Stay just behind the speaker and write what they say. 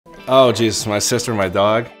Oh, geez, my sister, my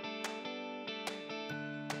dog.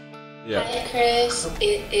 Yeah. Hi Chris,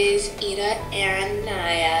 it is Ida and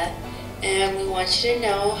Naya, and we want you to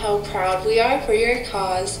know how proud we are for your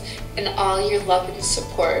cause and all your love and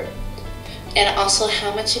support. And also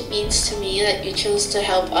how much it means to me that you chose to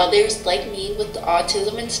help others like me with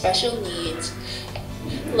autism and special needs.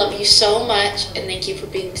 Love you so much, and thank you for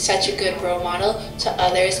being such a good role model to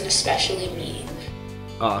others and especially me.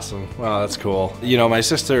 Awesome. Wow, that's cool. You know, my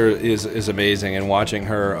sister is amazing, and watching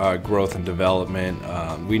her growth and development,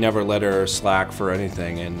 we never let her slack for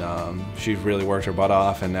anything, and she's really worked her butt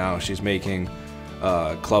off, and now she's making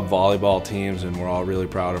club volleyball teams, and we're all really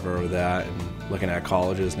proud of her with that, and looking at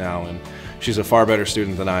colleges now, and she's a far better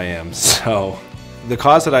student than I am. So the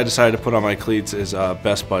cause that I decided to put on my cleats is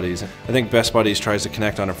Best Buddies. I think Best Buddies tries to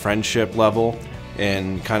connect on a friendship level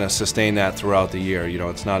and kind of sustain that throughout the year. You know,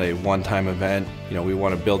 it's not a one-time event. You know, we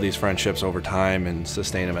want to build these friendships over time and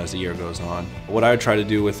sustain them as the year goes on. What I would try to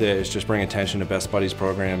do with it is just bring attention to Best Buddies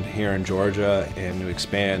program here in Georgia and to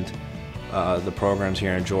expand the programs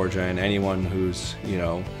here in Georgia, and anyone who's, you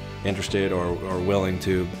know, interested or willing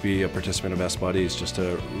to be a participant of Best Buddies, just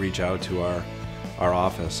to reach out to our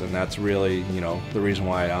office. And that's really, you know, the reason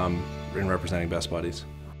why I'm representing Best Buddies.